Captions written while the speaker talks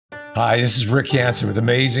Hi, this is Rick Hansen with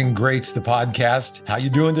Amazing Greats, the podcast. How you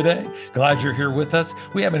doing today? Glad you're here with us.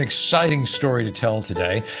 We have an exciting story to tell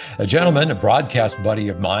today. A gentleman, a broadcast buddy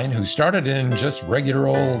of mine, who started in just regular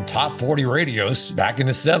old top 40 radios back in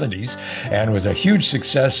the 70s and was a huge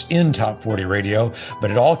success in top 40 radio, but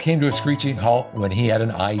it all came to a screeching halt when he had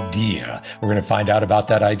an idea. We're going to find out about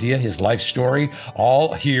that idea, his life story,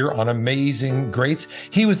 all here on Amazing Greats.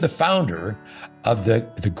 He was the founder of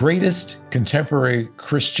the greatest contemporary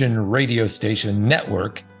Christian radio station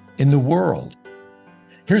network in the world.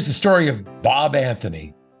 Here's the story of Bob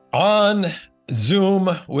Anthony. On Zoom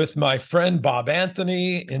with my friend Bob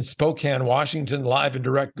Anthony in Spokane, Washington, live and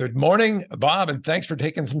direct. Good morning, Bob, and thanks for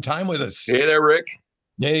taking some time with us. Hey there, Rick.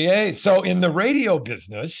 Yay, yay. So in the radio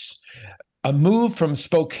business, a move from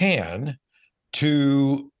Spokane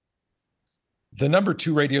to the number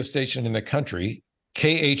 2 radio station in the country,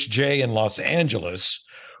 KHJ in Los Angeles,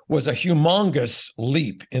 was a humongous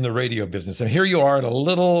leap in the radio business. And here you are at a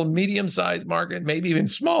little medium-sized market, maybe even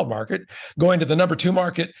small market, going to the number 2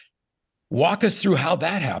 market. Walk us through how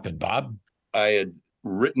that happened, Bob. I had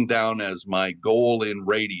written down as my goal in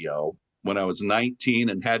radio when I was 19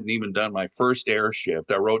 and hadn't even done my first air shift.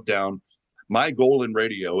 I wrote down, my goal in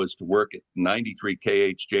radio is to work at 93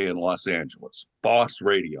 KHJ in Los Angeles. Boss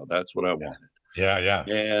radio. That's what I wanted. Yeah.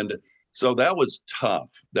 And so that was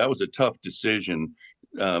tough. That was a tough decision.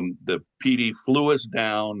 The PD flew us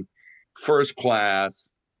down first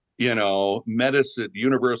class, met us at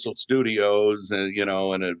Universal Studios and,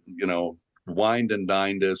 wined and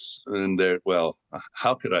dined us. And well,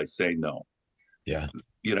 how could I say no? Yeah.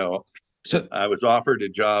 So I was offered a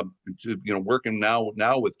job to, working now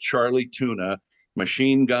with Charlie Tuna,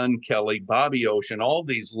 Machine Gun Kelly, Bobby Ocean, all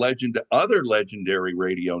these other legendary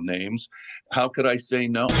radio names. How could I say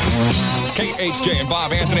no? KHJ and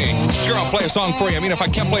Bob Anthony. Sure, I'll play a song for you. I mean, if I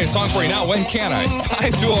can't play a song for you now, when can I?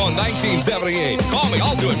 520-1978. Call me.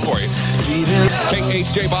 I'll do it for you.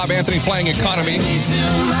 KHJ, Bob Anthony playing economy.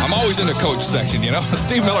 I'm always in the coach section,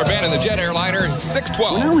 Steve Miller Band in the jet airliner,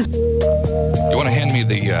 612. You want to hand me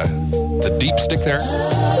the deep stick there?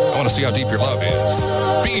 I want to see how deep your love is.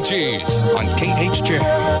 BG's on KHJ.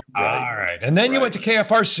 All right. And then you went to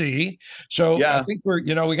KFRC. So yeah. I think we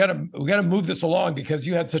got to move this along because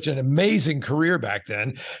you had such an amazing career back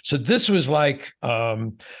then. So this was like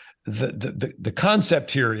the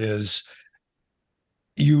concept here is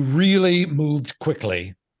you really moved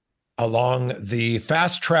quickly along the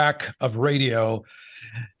fast track of radio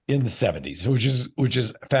in the 70s, which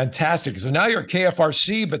is fantastic. So now you're at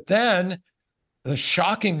KFRC, but then the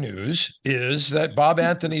shocking news is that Bob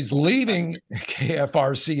Anthony's leaving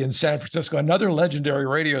KFRC in San Francisco, another legendary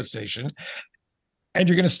radio station, and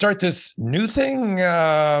you're going to start this new thing.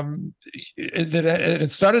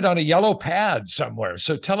 It started on a yellow pad somewhere.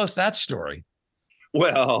 So tell us that story.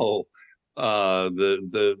 Well,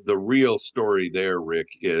 the real story there, Rick,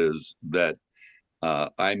 is that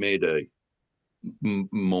I made a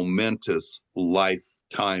momentous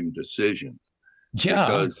lifetime decision. Yeah,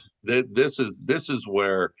 because this is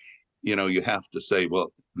where you have to say,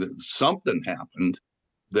 well, something happened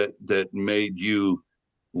that made you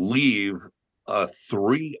leave a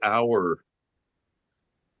 3-hour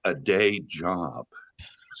a day job,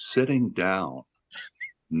 sitting down,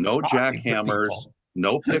 no jackhammers,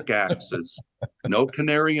 no pickaxes, no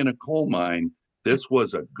canary in a coal mine. This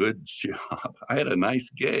was a good job. I had a nice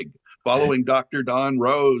gig following Dr. Don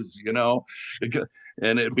Rose,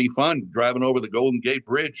 and it'd be fun driving over the Golden Gate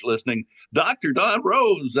Bridge listening, Dr. Don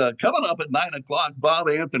Rose coming up at 9:00, Bob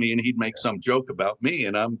Anthony, and he'd make some joke about me.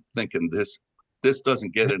 And I'm thinking this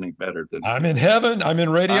doesn't get any better than I'm in heaven. I'm in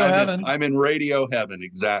radio heaven. I'm in radio heaven.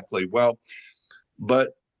 Exactly. Well,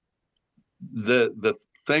 but the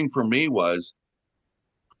thing for me was,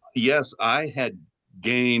 yes, I had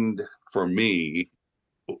gained, for me,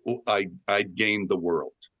 I'd gained the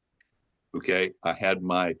world. Okay. I had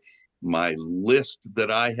my list that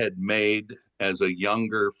I had made as a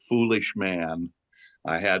younger, foolish man.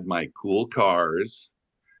 I had my cool cars.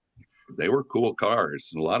 They were cool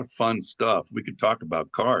cars, a lot of fun stuff. We could talk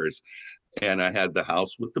about cars. And I had the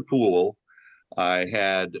house with the pool. I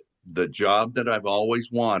had the job that I've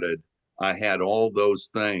always wanted. I had all those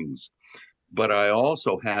things. But I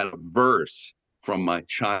also had a verse from my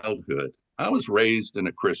childhood. I was raised in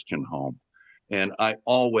a Christian home, and I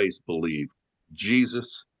always believed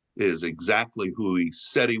Jesus is exactly who he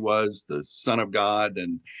said he was, the Son of God,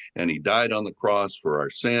 and he died on the cross for our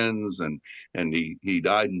sins, and he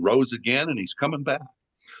died and rose again, and he's coming back.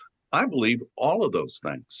 I believe all of those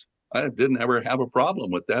things. I didn't ever have a problem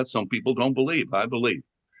with that. Some people don't believe. I believe.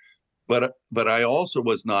 But I also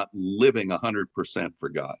was not living 100% for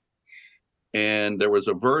God. And there was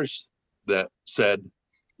a verse that said,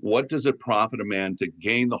 what does it profit a man to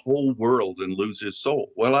gain the whole world and lose his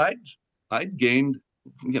soul? Well, I'd gained,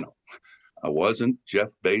 I wasn't Jeff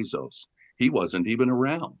Bezos. He wasn't even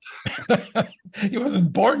around. He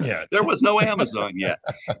wasn't born yet. There was no Amazon yet.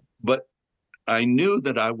 But I knew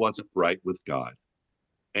that I wasn't right with God.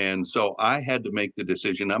 And so I had to make the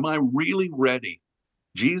decision, am I really ready?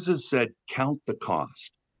 Jesus said, count the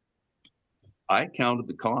cost. I counted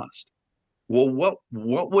the cost. Well,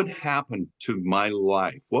 what would happen to my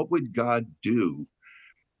life? What would God do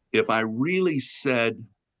if I really said,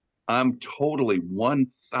 I'm totally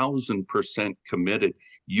 1000% committed?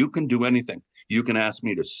 You can do anything. You can ask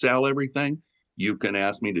me to sell everything. You can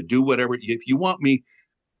ask me to do whatever. If you want me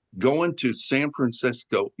going to San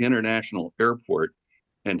Francisco International Airport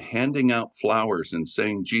and handing out flowers and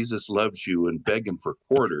saying Jesus loves you and begging for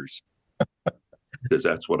quarters, because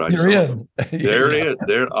that's what I saw. There it is.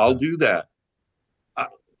 There, I'll do that.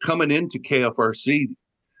 Coming into KFRC,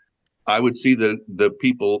 I would see the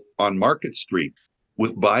people on Market Street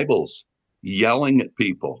with Bibles yelling at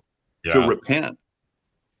people to repent.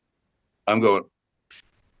 I'm going,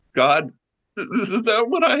 God, is that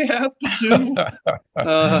what I have to do?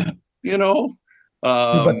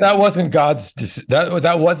 But that wasn't God's.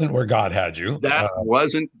 That wasn't where God had you. That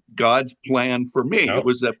wasn't God's plan for me. No. It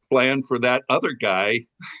was a plan for that other guy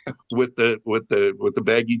with the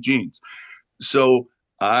baggy jeans. So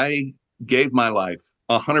I gave my life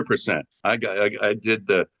 100%. I did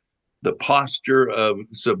the posture of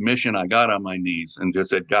submission. I got on my knees and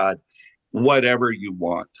just said, God, whatever you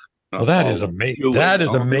want. Well, that is amazing. That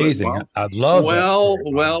is amazing. Well, I love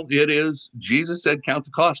that. Well, it is. Jesus said, count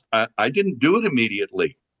the cost. I didn't do it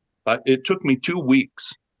immediately. It took me 2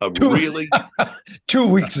 weeks of really. 2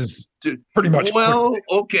 weeks is pretty much. Well,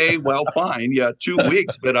 okay. Well, fine. Yeah, 2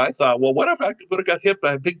 weeks. But I thought, well, what if I would have got hit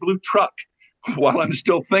by a big blue truck while I'm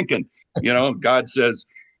still thinking? God says,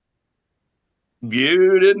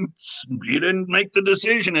 you didn't make the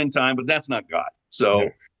decision in time, but that's not God. So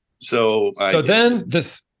then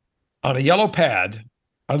this on a yellow pad.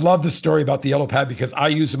 I love the story about the yellow pad because I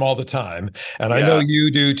use them all the time, and I know you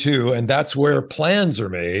do too. And that's where plans are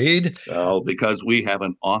made. Oh, because we have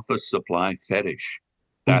an office supply fetish.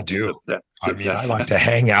 We do. I like to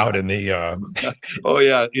hang out in the. Oh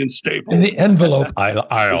yeah, in Staples. In the envelope aisle.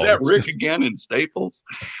 Is that Rick again in Staples?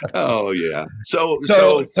 Oh yeah. So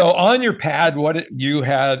on your pad, you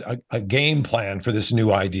had a game plan for this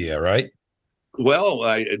new idea, right? Well,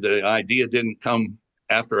 the idea didn't come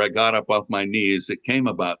after I got up off my knees. It came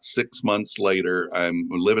about 6 months later. I'm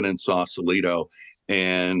living in Sausalito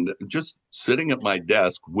and just sitting at my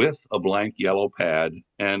desk with a blank yellow pad.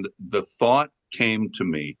 And the thought came to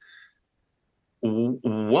me,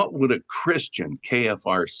 what would a Christian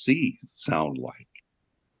KFRC sound like?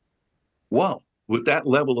 Well, with that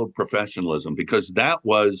level of professionalism, because that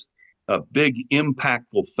was a big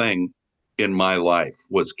impactful thing in my life,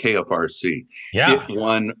 was KFRC. Yeah. It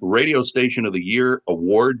won Radio Station of the Year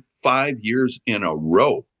award 5 years in a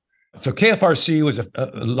row. So KFRC was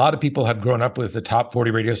a lot of people have grown up with the top 40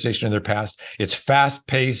 radio station in their past. It's fast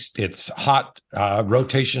paced. It's hot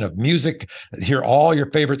rotation of music. Hear all your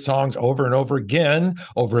favorite songs over and over again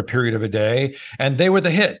over a period of a day. And they were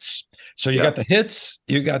the hits. So you got the hits,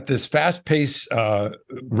 you got this fast paced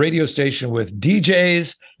radio station with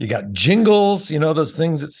DJs, you got jingles, those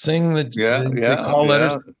things that sing the call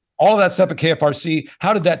letters, all of that stuff at KFRC.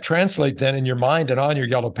 How did that translate then in your mind and on your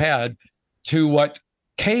yellow pad to what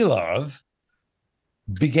K-Love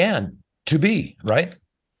began to be, right?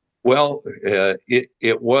 Well,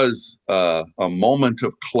 it was a moment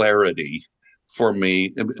of clarity for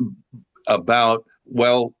me about,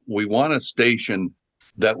 we want a station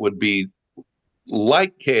that would be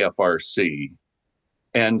like KFRC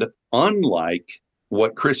and unlike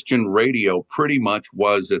what Christian radio pretty much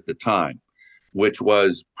was at the time, which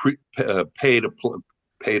was pay to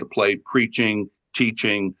play preaching,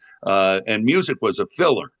 teaching, and music was a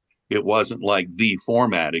filler. It wasn't like the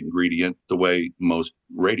format ingredient the way most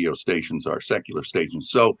radio stations are, secular stations.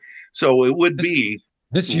 So it would be.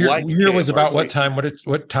 This year was about what time?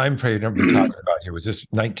 What time frame are we talking about here? Was this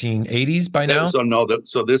 1980s by now? So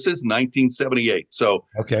this is 1978. So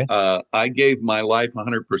okay, I gave my life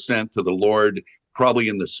 100% to the Lord probably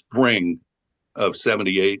in the spring of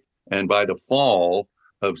 78, and by the fall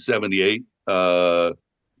of 78,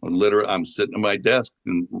 literally I'm sitting at my desk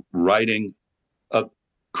and writing a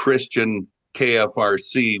Christian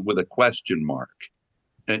KFRC with a question mark.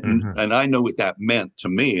 And I know what that meant to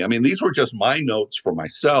me. I mean, these were just my notes for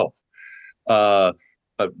myself, but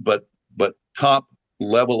top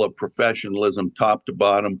level of professionalism, top to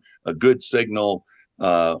bottom, a good signal,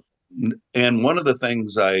 And one of the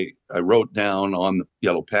things I wrote down on the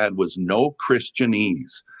yellow pad was no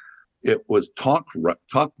Christianese. It was talk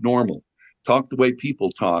normal, talk the way people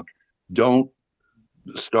talk. Don't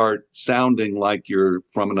start sounding like you're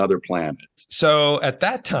from another planet. So at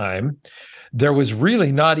that time, there was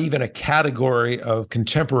really not even a category of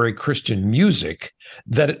contemporary Christian music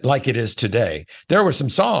like it is today. There were some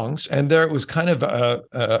songs, and there was kind of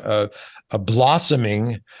a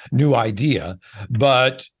blossoming new idea.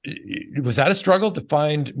 But was that a struggle to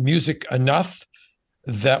find music enough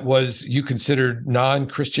that was you considered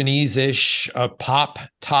non-Christianese-ish pop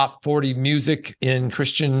top 40 music in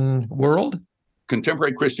Christian world?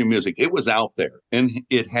 Contemporary Christian music, it was out there, and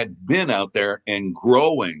it had been out there and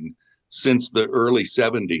growing since the early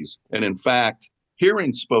 70s. And in fact, here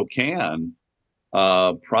in Spokane,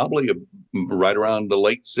 probably right around the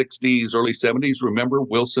late 60s, early 70s, remember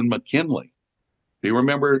Wilson McKinley? Do you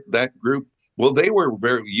remember that group? Well, they were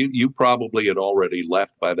you probably had already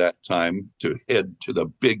left by that time to head to the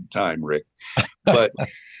big time, Rick. But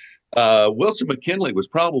Wilson McKinley was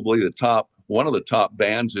probably one of the top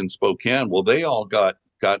bands in Spokane. Well, they all got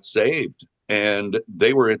saved, and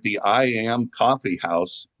they were at the I Am Coffee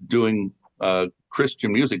House doing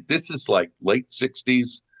Christian music. This is like late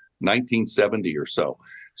 60s, 1970 or so.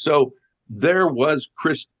 So there was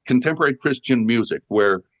contemporary Christian music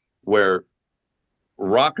where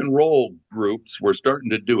rock and roll groups were starting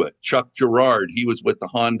to do it. Chuck Girard, he was with the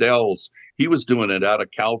Hondells. He was doing it out of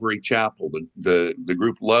Calvary Chapel, the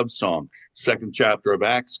group Love Song. Second Chapter of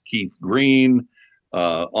Acts, Keith Green,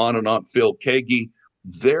 on and on, Phil Keaggy.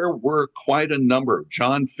 There were quite a number.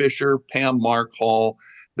 John Fisher, Pam Mark Hall.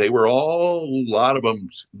 A lot of them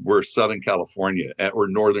were Southern California or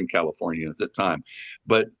Northern California at the time.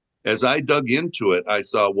 But as I dug into it, I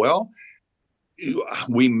saw, well,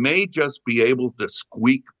 we may just be able to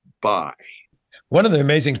squeak by. One of the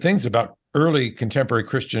amazing things about early contemporary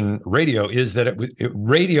Christian radio is that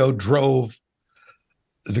radio drove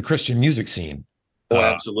the Christian music scene. Oh,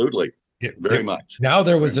 absolutely. Very much. Now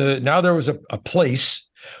there was a place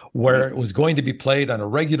where it was going to be played on a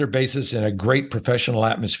regular basis in a great professional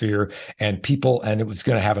atmosphere and it was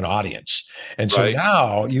going to have an audience. And so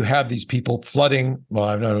now you have these people flooding, well,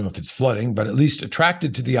 I don't know if it's flooding, but at least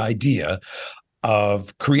attracted to the idea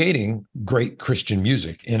of creating great Christian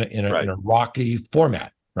music in a rocky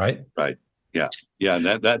format, right? Right. Yeah. Yeah.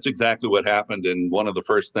 And that's exactly what happened. And one of the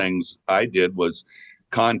first things I did was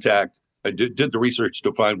I did the research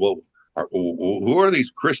to find, well, who are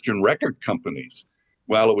these Christian record companies?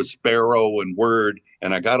 Well, it was Sparrow and Word,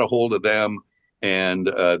 and I got a hold of them,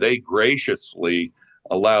 and they graciously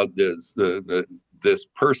allowed this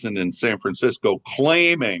person in San Francisco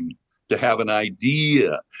claiming to have an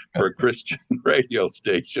idea for a Christian radio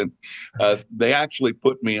station. They actually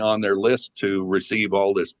put me on their list to receive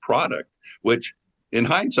all this product, which in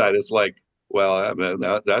hindsight is like, well,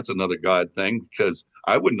 that's another God thing, because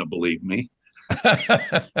I wouldn't have believed me.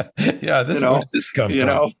 Yeah, this is where this comes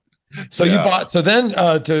from. So you bought. So then,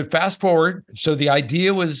 to fast forward, so the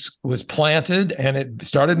idea was planted and it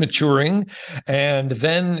started maturing, and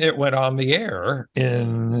then it went on the air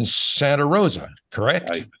in Santa Rosa, correct?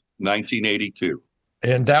 1982.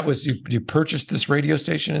 And that was you purchased this radio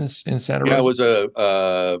station in Santa Rosa?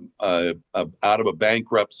 Yeah, it was out of a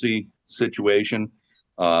bankruptcy situation.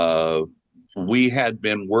 We had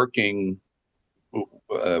been working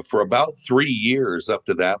for about 3 years up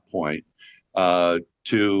to that point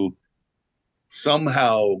to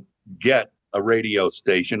somehow get a radio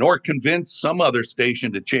station or convince some other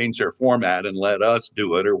station to change their format and let us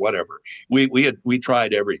do it or whatever. We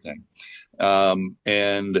tried everything.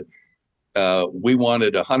 And we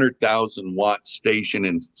wanted 100,000 watt station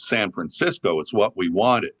in San Francisco. It's what we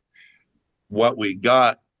wanted. What we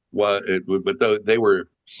got they were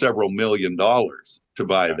several $1 million to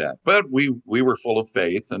buy that. But we were full of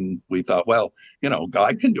faith, and we thought, well,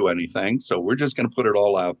 God can do anything, so we're just going to put it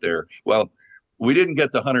all out there. Well, we didn't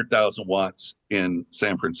get the 100,000 watts in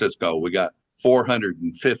San Francisco. We got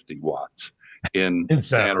 450 watts in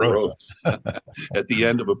Santa Rosa at the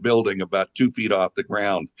end of a building about 2 feet off the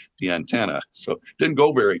ground, the antenna. So didn't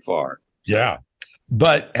go very far. Yeah.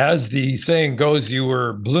 But as the saying goes, you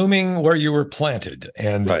were blooming where you were planted.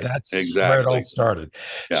 And that's where it all started.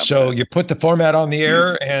 Yeah, so you put the format on the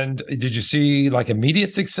air, and did you see like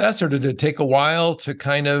immediate success, or did it take a while to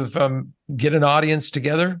kind of get an audience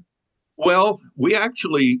together? Well, we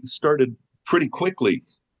actually started pretty quickly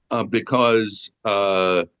because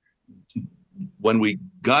when we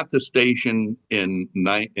got the station in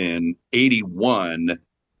 81,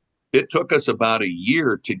 it took us about a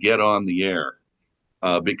year to get on the air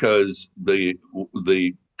because the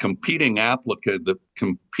competing applicant, the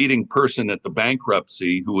competing person at the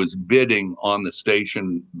bankruptcy who was bidding on the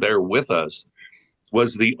station there with us,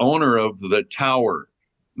 was the owner of the tower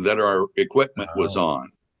that our equipment was on.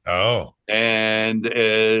 Oh. And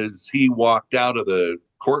as he walked out of the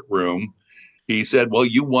courtroom, he said, "Well,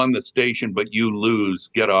 you won the station, but you lose.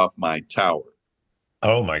 Get off my tower."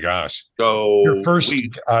 Oh my gosh. So Your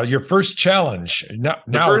first challenge.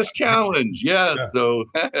 First challenge, yes. Yeah. So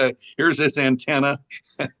here's this antenna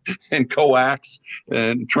and coax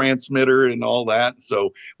and transmitter and all that.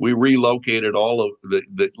 So we relocated all of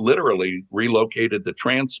literally relocated the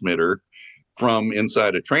transmitter from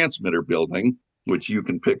inside a transmitter building, which you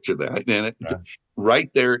can picture that, and right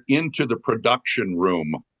there into the production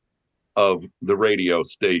room of the radio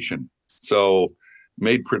station. So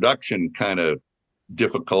made production kind of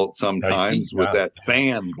difficult sometimes with that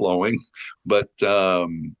fan blowing, but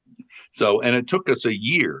and it took us a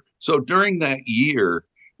year. So during that year,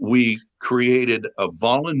 we created a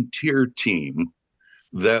volunteer team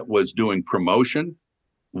that was doing promotion.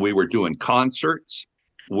 We were doing concerts.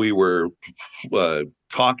 We were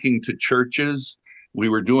talking to churches. We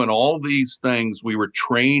were doing all these things. We were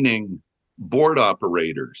training board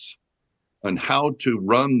operators on how to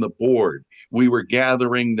run the board. We were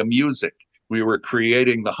gathering the music. We were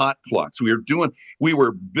creating the hot clocks. We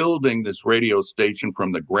were building this radio station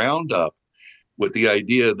from the ground up with the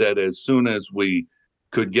idea that as soon as we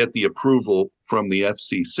could get the approval from the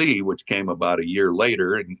FCC, which came about a year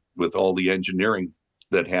later, and with all the engineering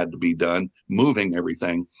that had to be done, moving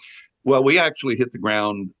everything, well, we actually hit the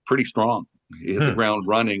ground pretty strong. Hit the ground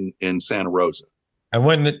running in Santa Rosa. And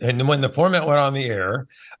when the format went on the air,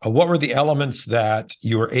 what were the elements that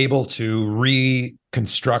you were able to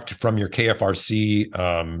reconstruct from your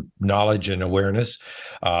KFRC knowledge and awareness?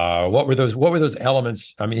 What were those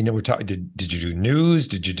elements? I mean, we're talking. Did you do news?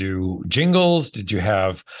 Did you do jingles? Did you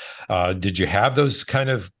have those kind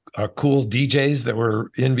of cool DJs that were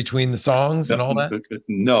in between the songs and all that?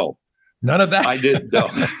 No, none of that. I did no.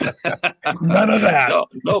 None of that.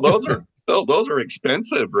 No, those are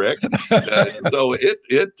expensive, Rick. So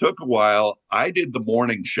it took a while. I did the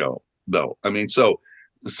morning show, though. I mean, so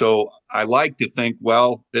I like to think,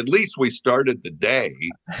 well, at least we started the day,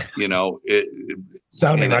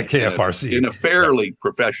 sounding like KFRC in a fairly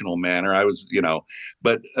professional manner. I was,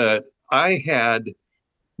 but I had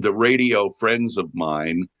the radio friends of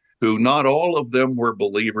mine who not all of them were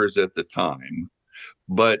believers at the time,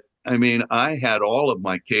 but I mean, I had all of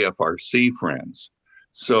my KFRC friends.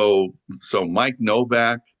 So Mike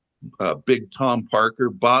Novak, Big Tom Parker,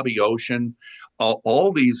 Bobby Ocean,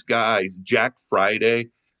 all these guys, Jack Friday,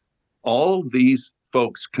 all these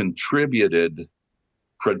folks contributed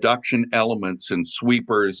production elements and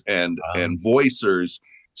sweepers and voicers.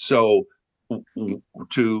 So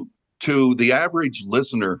to the average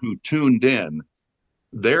listener who tuned in,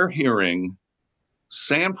 they're hearing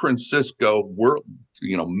San Francisco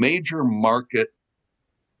major market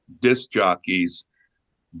disc jockeys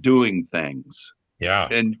doing things. Yeah.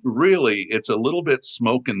 And really, it's a little bit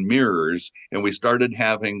smoke and mirrors. And we started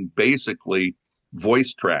having basically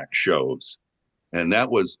voice track shows. And that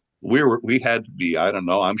was, we had to be, I don't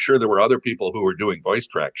know, I'm sure there were other people who were doing voice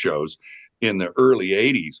track shows in the early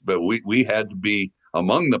 80s, but we had to be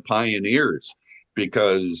among the pioneers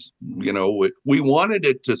because, we wanted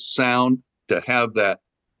it to have that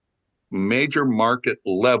major market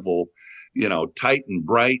level, tight and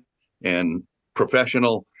bright and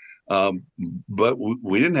professional, but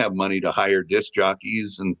we didn't have money to hire disc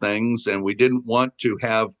jockeys and things, and we didn't want to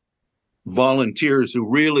have volunteers who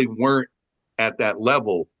really weren't at that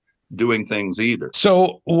level doing things either.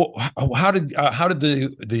 So how did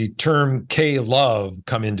the term K-Love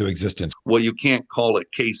come into existence? Well, you can't call it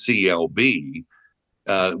KCLB.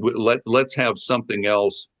 Let's have something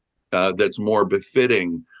else that's more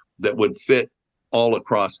befitting, that would fit all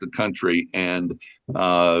across the country. And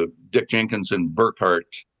Dick Jenkins and Burkhart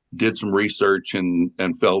did some research and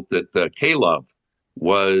felt that K-Love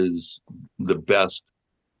was the best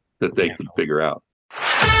that they could figure out.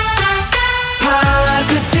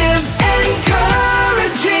 Positive,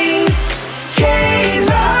 encouraging,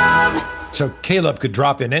 K-Love. So K-Love could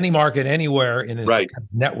drop in any market, anywhere in this right.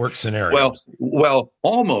 network scenario. Well,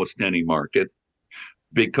 almost any market.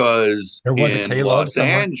 Because in Los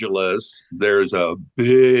Angeles, there's a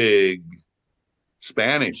big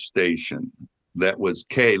Spanish station that was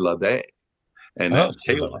K-Love, and that's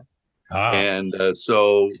K-Love. And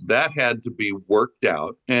so that had to be worked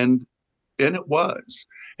out, and it was.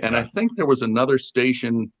 And I think there was another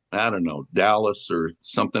station, I don't know, Dallas or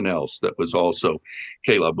something else that was also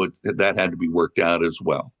K-Love, but that had to be worked out as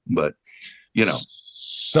well. But,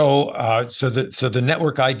 So the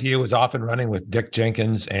network idea was off and running with Dick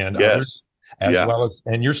Jenkins and others, Yes. as Yeah. well as,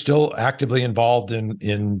 and you're still actively involved in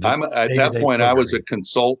the I'm at that day-to-day point, I was a programming.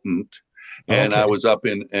 consultant, and I Okay. was up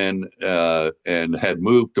in and had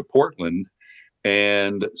moved to Portland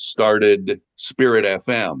and started Spirit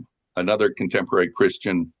FM, another contemporary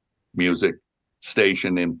Christian music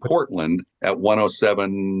station in Portland at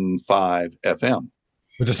 107.5 FM.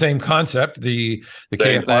 With the same concept, the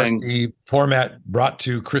Same thing. KFRC format brought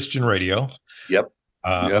to Christian radio. Yep.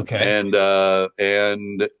 Yep. Okay.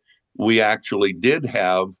 And we actually did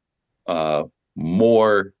have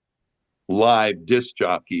more live disc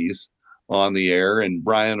jockeys on the air, and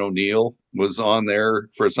Brian O'Neill was on there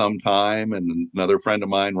for some time, and another friend of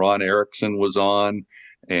mine, Ron Erickson, was on,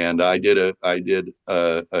 and I did a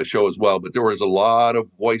show as well. But there was a lot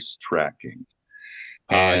of voice tracking,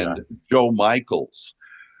 and Yeah. Joe Michaels,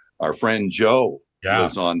 our friend Joe, Yeah.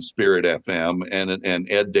 was on Spirit FM, and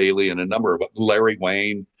Ed Daly, and a number of Larry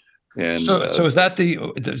Wayne. And So is that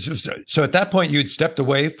so at that point you'd stepped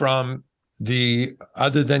away from the,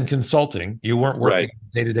 other than consulting, you weren't working Right. on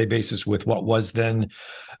a day-to-day basis with what was then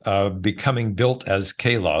becoming built as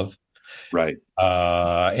K-Love. right.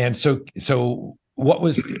 And so what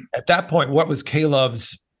was at that point, what was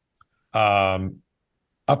K-Love's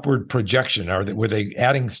upward projection? Were they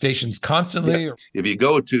adding stations constantly? Yes. If you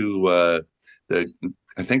go to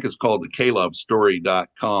I think it's called the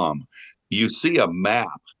klovestory.com, you see a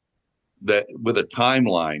map that with a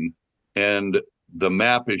timeline, and the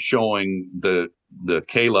map is showing the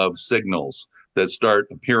K-Love signals that start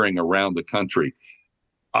appearing around the country.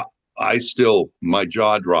 I still, my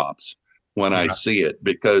jaw drops when I see it,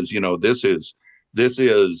 because this is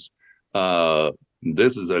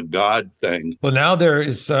a God thing. Well, now there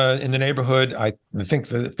is in the neighborhood, I think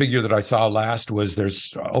the figure that I saw last was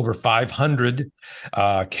there's over 500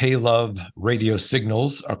 K-Love radio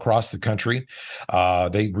signals across the country.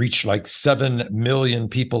 They reach like 7 million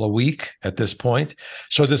people a week at this point.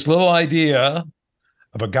 So this little idea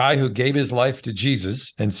of a guy who gave his life to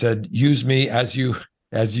Jesus and said, use me as you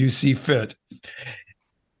see fit,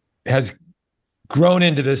 has grown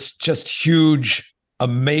into this just huge,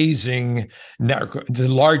 amazing network, the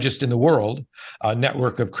largest in the world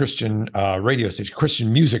network of Christian radio stations,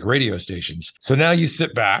 Christian music radio stations. So now you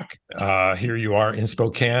sit back, here you are in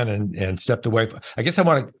Spokane, and stepped away. I guess I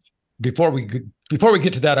want to, before we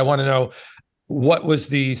get to that, I want to know, what was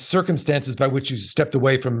the circumstances by which you stepped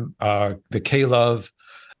away from the K-Love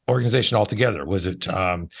organization altogether? Was it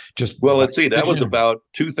just, well, let's see, that was about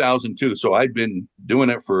 2002. So I'd been doing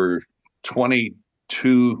it for 20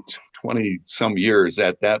 some years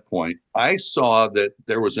at that point. I saw that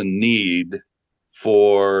there was a need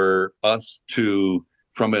for us to,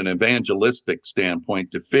 from an evangelistic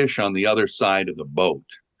standpoint, to fish on the other side of the boat,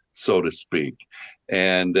 so to speak.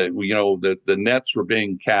 And the nets were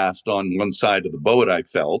being cast on one side of the boat, I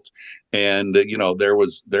felt, and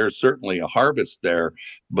there's certainly a harvest there,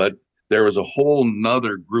 but there was a whole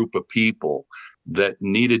nother group of people that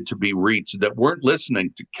needed to be reached that weren't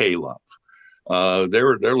listening to K-Love.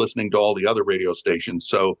 They're listening to all the other radio stations.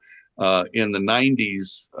 So in the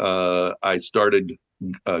 90s, I started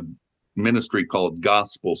a ministry called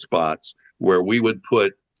Gospel Spots, where we would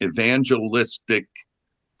put evangelistic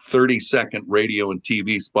 30-second radio and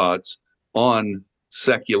TV spots on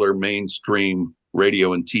secular mainstream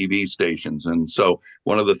radio and TV stations. And so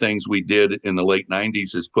one of the things we did in the late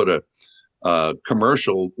 90s is put a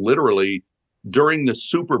commercial literally during the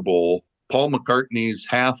Super Bowl, Paul McCartney's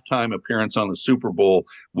halftime appearance on the Super Bowl.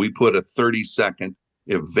 We put a 30-second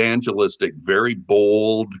evangelistic, very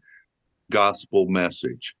bold gospel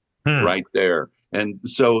message right there. And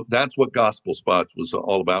so that's what Gospel Spots was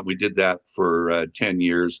all about. We did that for 10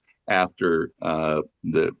 years after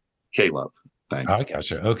the K-Love thing. I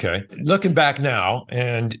gotcha. Okay. Looking back now,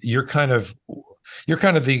 and you're kind of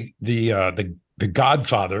the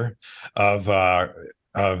godfather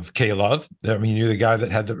of K-Love. I mean, you're the guy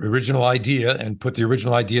that had the original idea and put the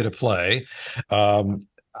original idea to play.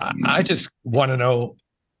 I just want to know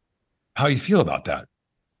how you feel about that.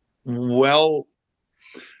 Well,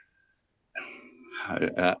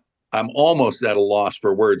 I'm almost at a loss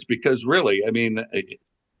for words, because really, I mean,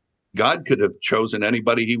 God could have chosen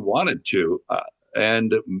anybody he wanted to.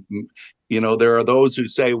 And there are those who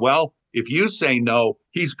say, well, if you say no,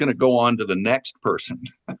 he's going to go on to the next person.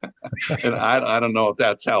 And I don't know if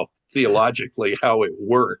that's theologically how it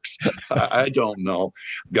works. I don't know.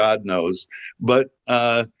 God knows. But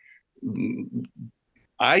it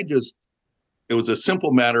was a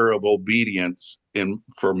simple matter of obedience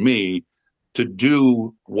for me to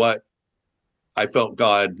do what I felt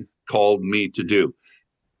God called me to do.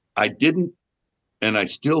 I didn't and I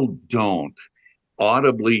still don't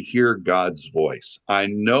audibly hear God's voice. I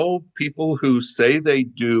know people who say they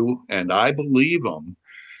do, and I believe them.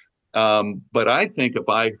 But I think if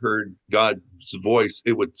I heard God's voice,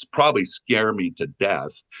 it would probably scare me to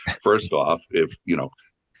death. First off, if,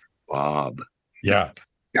 Bob. Yeah.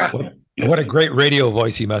 Yeah. What a great radio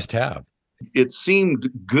voice he must have. It seemed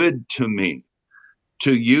good to me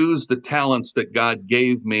to use the talents that God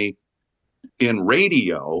gave me in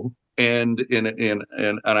radio, and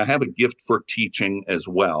I have a gift for teaching as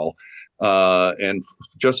well, and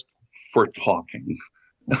just for talking.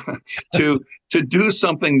 to do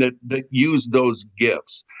something that used those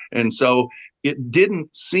gifts. And so it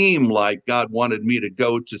didn't seem like God wanted me to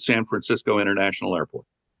go to San Francisco International Airport.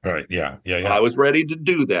 Right. Yeah. I was ready to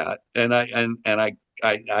do that, and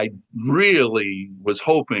I really was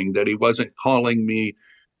hoping that he wasn't calling me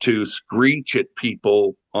to screech at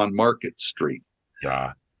people on Market Street.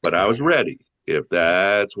 Yeah. But I was ready if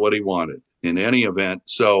that's what he wanted in any event.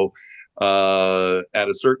 So at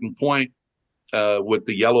a certain point, with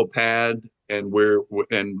the yellow pad, and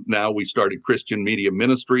now we started Christian Media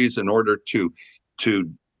Ministries in order to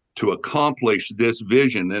accomplish this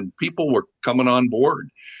vision, and people were coming on board.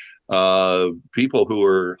 People who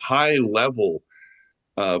are high level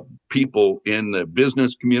people in the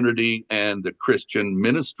business community and the Christian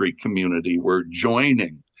ministry community were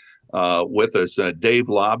joining with us. Dave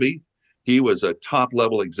Lobby, he was a top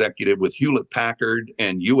level executive with Hewlett Packard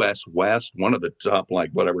and US West, one of the top,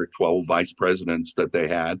 12 vice presidents that they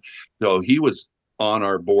had. So he was on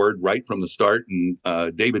our board right from the start. And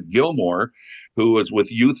David Gilmore, who was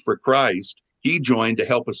with Youth for Christ, he joined to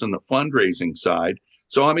help us in the fundraising side.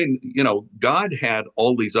 So, I mean, God had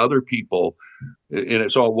all these other people in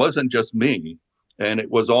it. So it wasn't just me, and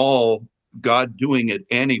it was all God doing it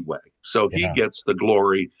anyway. So he gets the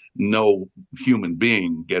glory, no human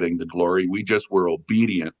being getting the glory. We just were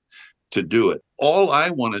obedient to do it. All I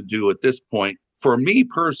want to do at this point, for me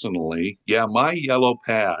personally, my yellow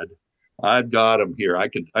pad, I've got them here. I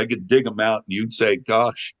could dig them out, and you'd say,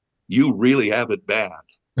 gosh, you really have it bad.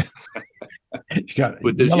 You got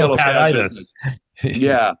with this yellow pad business.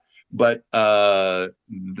 Yeah. But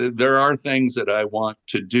there are things that I want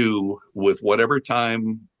to do with whatever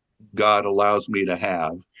time God allows me to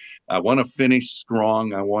have. I want to finish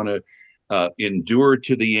strong. I want to endure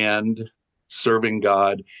to the end, serving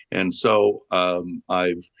God. And so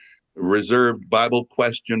I've reserved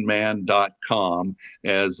BibleQuestionMan.com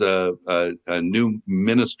as a new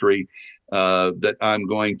ministry that I'm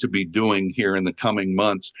going to be doing here in the coming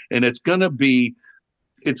months. And it's going to be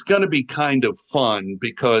kind of fun,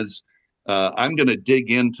 because I'm going to dig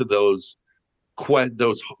into those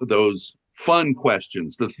fun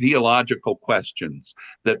questions, the theological questions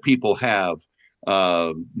that people have.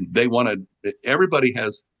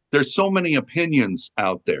 There's so many opinions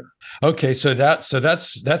out there. Okay, so that's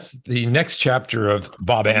the next chapter of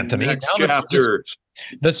Bob Anthony. Next chapter.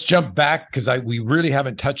 Let's jump back, because we really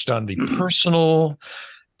haven't touched on the personal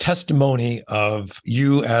testimony of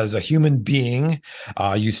you as a human being.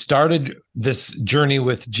 You started this journey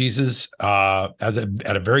with Jesus at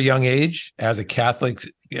a very young age as a Catholic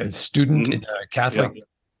student in a Catholic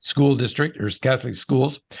school district, or Catholic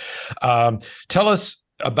schools. Tell us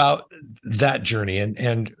about that journey,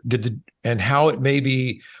 and how it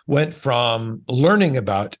maybe went from learning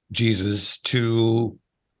about Jesus to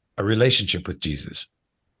a relationship with Jesus.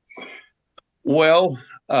 Well,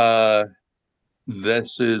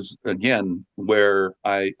 this is, again, where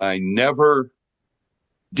I never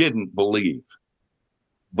didn't believe,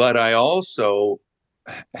 but I also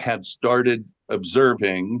had started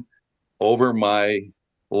observing over my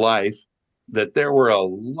life that there were a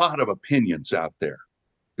lot of opinions out there.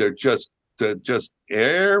 They're just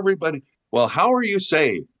everybody. Well, how are you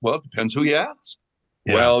saved? Well, it depends who you ask.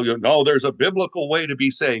 Yeah. Well, there's a biblical way to be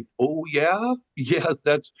saved. Oh, yeah. Yes,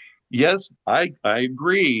 I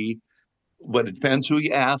agree. But it depends who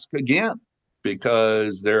you ask again,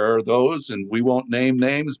 because there are those, and we won't name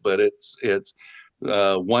names, but it's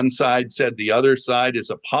one side said the other side is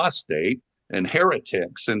apostate and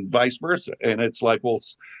heretics and vice versa. And it's like, well,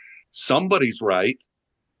 somebody's right.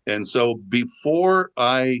 And so before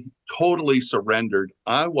I totally surrendered,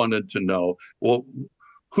 I wanted to know, well,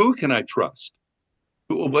 who can I trust?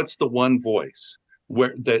 What's the one voice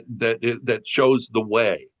that shows the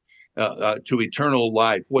way to eternal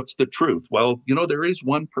life? What's the truth? Well, there is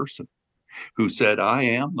one person who said, I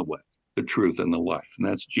am the way, the truth, and the life, and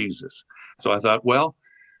that's Jesus. So I thought, well,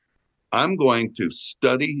 I'm going to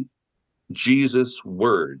study Jesus'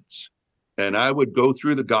 words, and I would go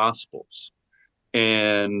through the Gospels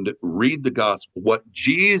and read the Gospel, what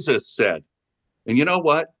Jesus said. And you know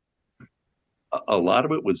what? a lot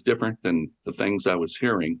of it was different than the things I was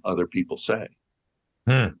hearing other people say.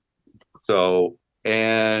 Hmm. So,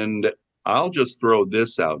 and I'll just throw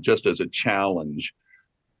this out just as a challenge.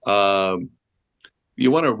 You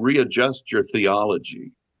want to readjust your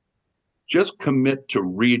theology. Just commit to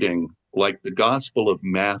reading like the Gospel of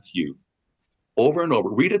Matthew over and over.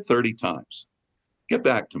 Read it 30 times. Get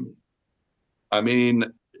back to me. I mean,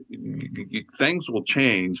 things will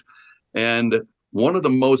change. And one of the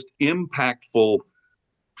most impactful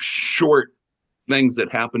short things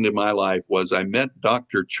that happened in my life was I met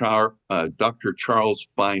Dr. Charles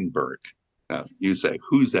Feinberg. You say,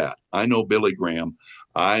 who's that? I know Billy Graham.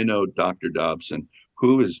 I know Dr. Dobson.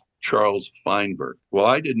 Who is Charles Feinberg? Well,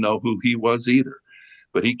 I didn't know who he was either,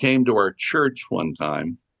 but he came to our church one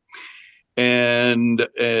time. And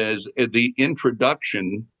as the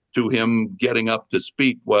introduction to him getting up to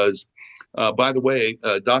speak was, by the way,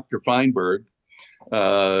 Dr. Feinberg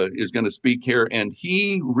is going to speak here, and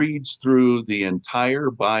he reads through the entire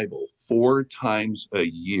Bible 4 times a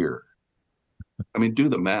year. I mean, do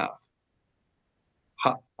the math.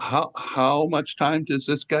 How much time does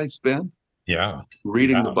this guy spend? Yeah.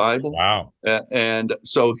 Reading the Bible? Wow. And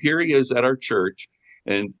so here he is at our church,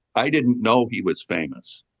 and I didn't know he was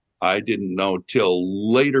famous. I didn't know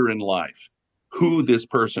till later in life who this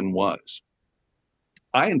person was.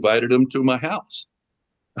 I invited him to my house.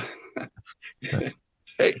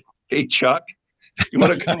 Hey, Chuck, you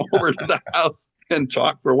want to come over to the house and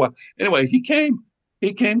talk for a while? Anyway, he came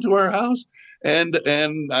to our house, and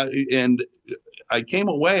I came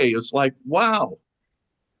away. It's like, wow.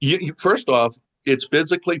 First off, it's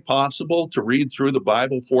physically possible to read through the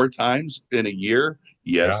Bible 4 times in a year.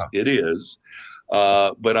 Yes, it is.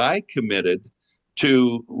 But I committed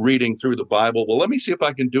to reading through the Bible. Well, let me see if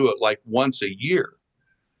I can do it like once a year.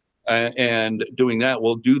 And doing that,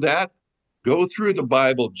 we'll do that. Go through the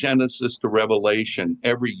Bible, Genesis to Revelation,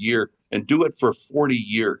 every year, and do it for 40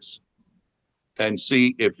 years and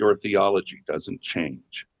see if your theology doesn't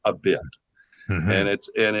change a bit. Mm-hmm.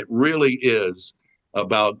 And it really is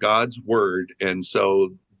about God's word. And so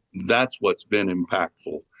that's what's been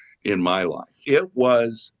impactful in my life. It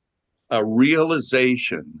was a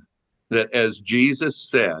realization that, as Jesus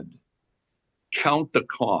said, count the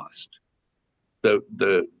cost.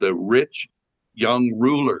 The rich young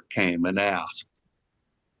ruler came and asked,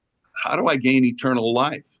 how do I gain eternal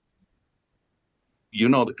life? You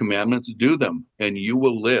know the commandments, do them, and you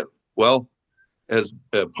will live. Well, as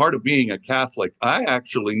a part of being a Catholic, I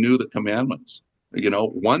actually knew the commandments,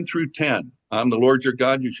 1 through 10. I'm the Lord your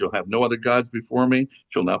God. You shall have no other gods before me.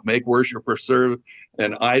 Shall not make, worship, or serve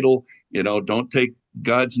an idol. Don't take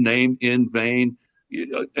God's name in vain,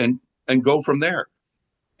 and go from there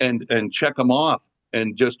and check them off.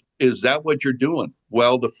 And just, is that what you're doing?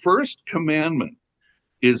 Well, the first commandment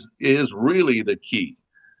is really the key.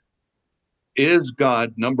 Is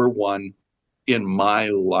God number one in my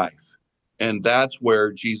life? And that's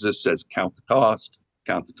where Jesus says, count the cost,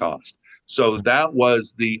 count the cost. So that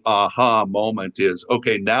was the aha moment is,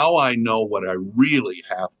 okay, now I know what I really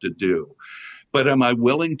have to do, but am I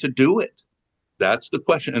willing to do it? That's the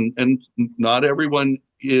question. And not everyone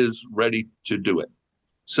is ready to do it.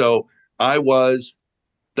 So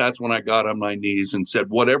that's when I got on my knees and said,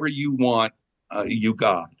 whatever you want, you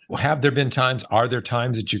got. Well, are there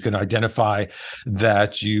times that you can identify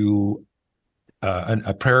that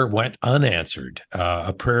a prayer went unanswered,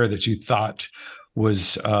 a prayer that you thought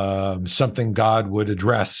was something God would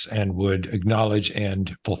address and would acknowledge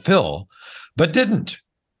and fulfill, but didn't?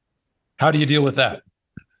 How do you deal with that?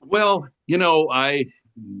 Well,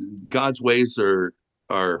 God's ways are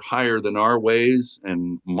higher than our ways,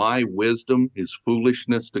 and my wisdom is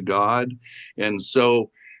foolishness to God. And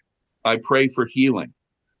so I pray for healing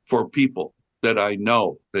for people that I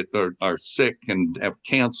know that are sick and have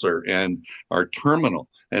cancer and are terminal.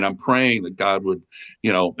 And I'm praying that God would,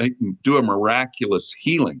 do a miraculous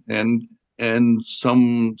healing. And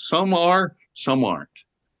some are, some aren't.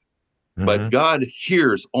 Mm-hmm. But God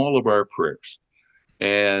hears all of our prayers.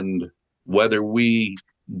 And whether we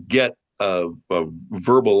get a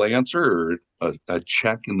verbal answer or a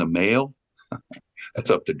check in the mail,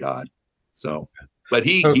 that's up to God. So, but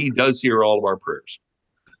he does hear all of our prayers.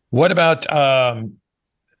 What about, and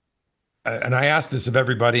I ask this of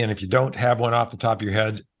everybody, and if you don't have one off the top of your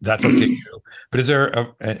head, that's okay too. But is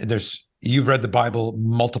there you've read the Bible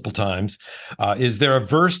multiple times. Is there a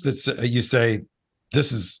verse that's you say,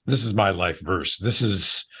 this is my life verse. This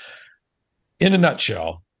is, in a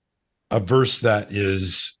nutshell, a verse that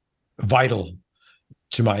is vital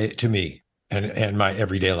to me and my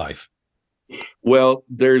everyday life? Well,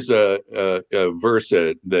 there's a verse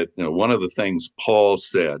that one of the things Paul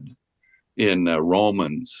said in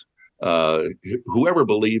Romans, whoever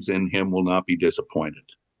believes in him will not be disappointed.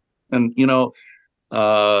 And,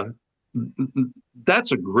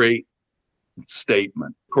 that's a great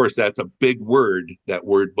statement. Of course, that's a big word, that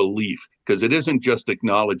word belief, because it isn't just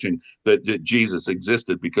acknowledging that Jesus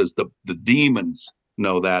existed, because the demons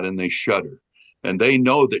know that and they shudder. And they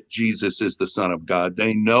know that Jesus is the Son of God.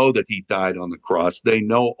 They know that he died on the cross. They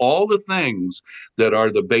know all the things that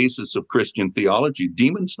are the basis of Christian theology.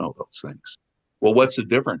 Demons know those things. Well, what's the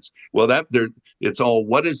difference? Well, it's all,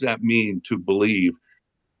 what does that mean to believe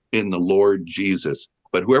in the Lord Jesus?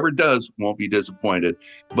 But whoever does won't be disappointed.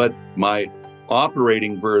 But my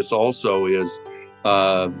operating verse also is,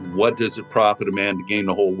 what does it profit a man to gain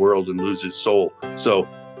the whole world and lose his soul? So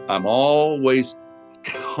I'm always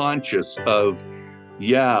conscious of,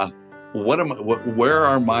 where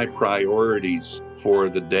are my priorities for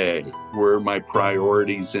the day? Where are my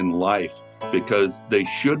priorities in life? Because they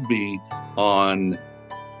should be on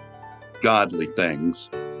godly things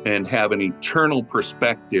and have an eternal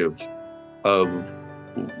perspective of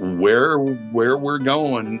where we're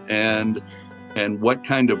going and what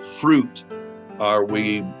kind of fruit are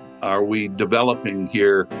we developing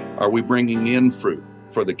here? Are we bringing in fruit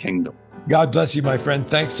for the kingdom? God bless you, my friend.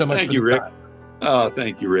 Thanks so much. Thank you, Rick. Oh,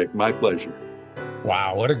 thank you, Rick. My pleasure.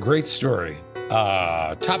 Wow, what a great story.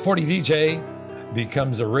 Top 40 DJ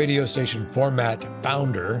becomes a radio station format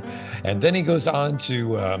founder, and then he goes on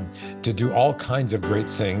to do all kinds of great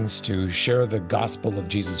things to share the gospel of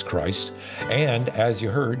Jesus Christ. And as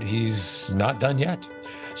you heard, he's not done yet.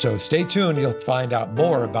 So stay tuned. You'll find out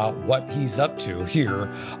more about what he's up to here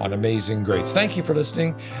on Amazing Greats. Thank you for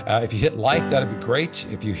listening. If you hit like, that'd be great.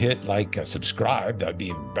 If you hit subscribe, that'd be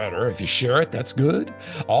even better. If you share it, that's good.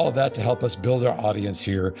 All of that to help us build our audience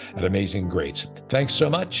here at Amazing Greats. Thanks so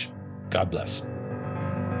much. God bless.